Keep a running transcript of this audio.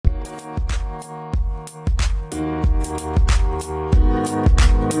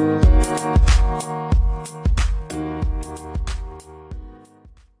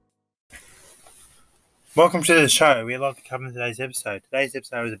Welcome to the show. We'd like to cover today's episode. Today's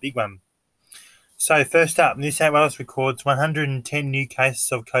episode is a big one. So, first up, New South Wales records 110 new cases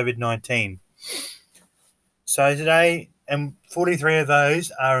of COVID-19. So today, and 43 of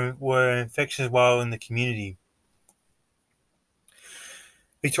those were infectious while in the community.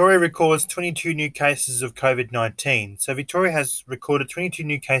 Victoria records 22 new cases of COVID-19. So Victoria has recorded 22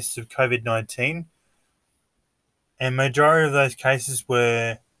 new cases of COVID-19, and majority of those cases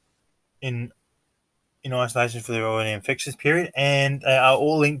were in isolation for the infectious period, and they are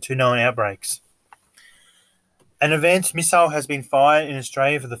all linked to known outbreaks. An advanced missile has been fired in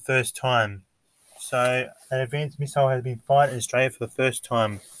Australia for the first time.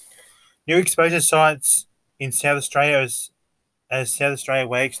 New exposure sites in South Australia as South Australia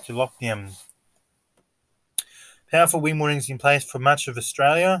wakes to lockdown. Powerful wind warnings in place for much of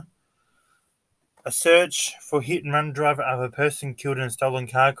Australia. A search for hit and run driver of a person killed in a stolen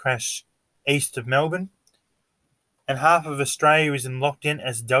car crash east of Melbourne. And half of Australia is in lockdown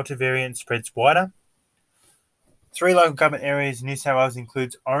as the Delta variant spreads wider. 3 local government areas in New South Wales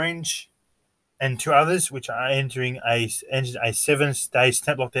includes Orange and 2 others, which are entered a 7-day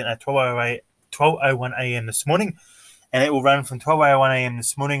snap lockdown at 12:01 a.m. this morning, and it will run from 12:01 a.m.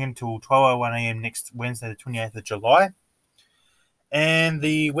 this morning until 12:01 a.m. next Wednesday, the 28th of July. And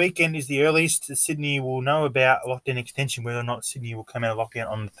the weekend is the earliest Sydney will know about lockdown extension, whether or not Sydney will come out of lockdown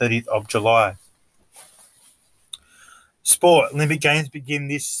on the 30th of July. Sport. Olympic Games begin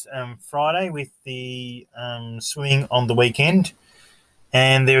this Friday with the swimming on the weekend.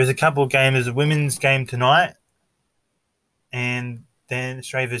 And there is a couple of games. There's a women's game tonight, and then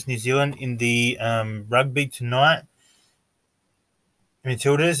Australia versus New Zealand in the rugby tonight.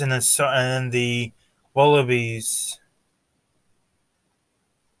 Matildas and the Wallabies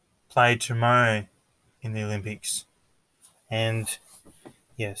play tomorrow in the Olympics. And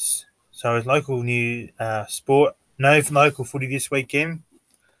yes, so it's local new sport. No local footy this weekend.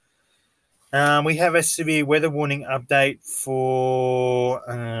 We have a severe weather warning update for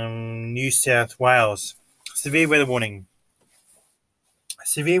New South Wales. Severe weather warning.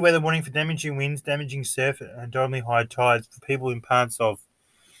 Severe weather warning for damaging winds, damaging surf, and abnormally high tides for people in parts of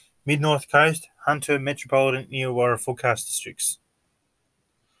Mid-North Coast, Hunter, Metropolitan, Illawarra forecast districts.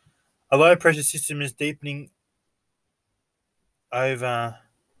 A low-pressure system is deepening over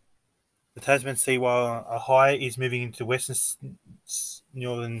the Tasman Sea while a high is moving into western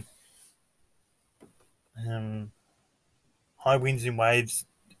northern high winds and waves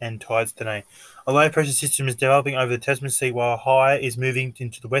and tides today. A low-pressure system is developing over the Tasman Sea while a high is moving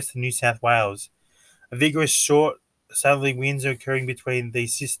into the western New South Wales. A vigorous short southerly winds are occurring between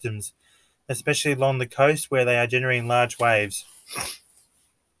these systems, especially along the coast where they are generating large waves.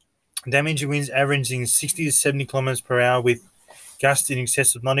 Damaging winds averaging 60 to 70 km per hour with gusts in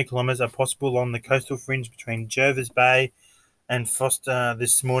excess of 90 km are possible along the coastal fringe between Jervis Bay and Foster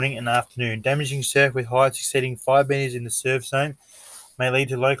this morning and afternoon. Damaging surf with heights exceeding 5 metres in the surf zone may lead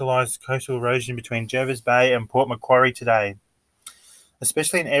to localised coastal erosion between Jervis Bay and Port Macquarie today,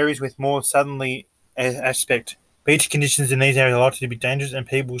 especially in areas with more southerly aspect. Beach conditions in these areas are likely to be dangerous, and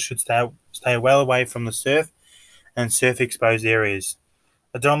people should stay well away from the surf and surf-exposed areas.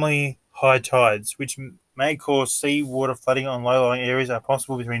 Abnormally high tides, which may cause sea water flooding on low-lying areas, are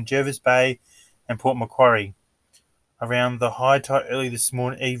possible between Jervis Bay and Port Macquarie around the high tide early this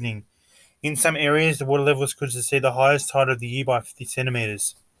evening. In some areas, the water level is good to see the highest tide of the year by 50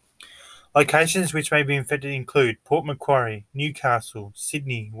 centimetres. Locations which may be infected include Port Macquarie, Newcastle,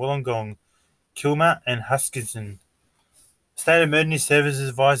 Sydney, Wollongong, Kilmer, and Huskisson. State Emergency Services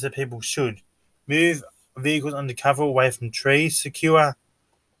advise that people should move vehicles under cover away from trees, secure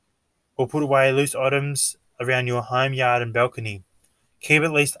or put away loose items around your home, yard, and balcony. Keep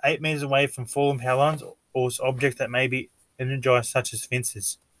at least 8 metres away from fallen power lines or objects that may be energized, such as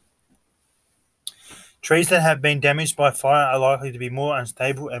fences. Trees that have been damaged by fire are likely to be more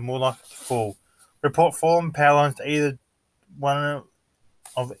unstable and more likely to fall. Report fallen power lines to either one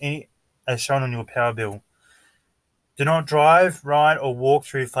of any as shown on your power bill. Do not drive, ride, or walk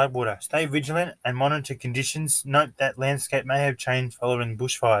through floodwater. Stay vigilant and monitor conditions. Note that landscape may have changed following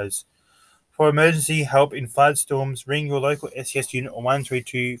bushfires. For emergency help in flood storms, ring your local SES unit on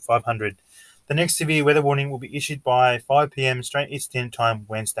 132 500. The next severe weather warning will be issued by 5 p.m. Australian Eastern Standard Time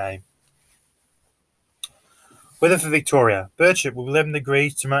Wednesday. Weather for Victoria. Birchip will be 11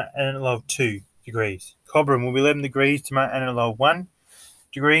 degrees tomorrow and a low of 2 degrees. Cobram will be 11 degrees tomorrow and a low of 1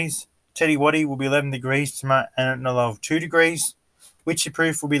 degrees. Teddy Waddy will be 11 degrees tomorrow and a low of 2 degrees.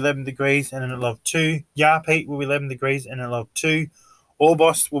 Witchyproof will be 11 degrees and a low of 2. Yarpeet will be 11 degrees and a low of 2.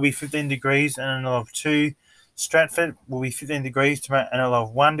 Orbost will be 15 degrees and a low of 2. Stratford will be 15 degrees tomorrow and a low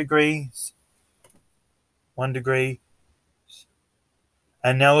of 1 degree. 1 degree.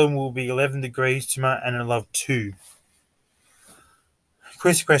 And Nellum will be 11 degrees tomorrow and a low of 2.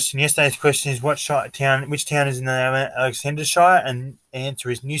 Quiz question. Yesterday's question is which town is in the Alexander Shire? And the answer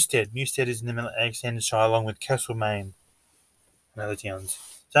is Newstead. Newstead is in the Alexander Shire along with Castlemaine and other towns.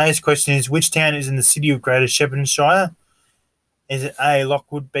 Today's question is which town is in the city of Greater Shepparton Shire? Is it A,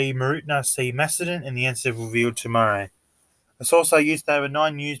 Lockwood, B, Mooroopna, C, Macedon? And the answer will be revealed tomorrow. It's also used over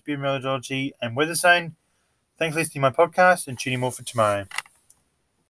 9 news, meteorology, and weather zone. Thanks for listening to my podcast and tune in more for tomorrow.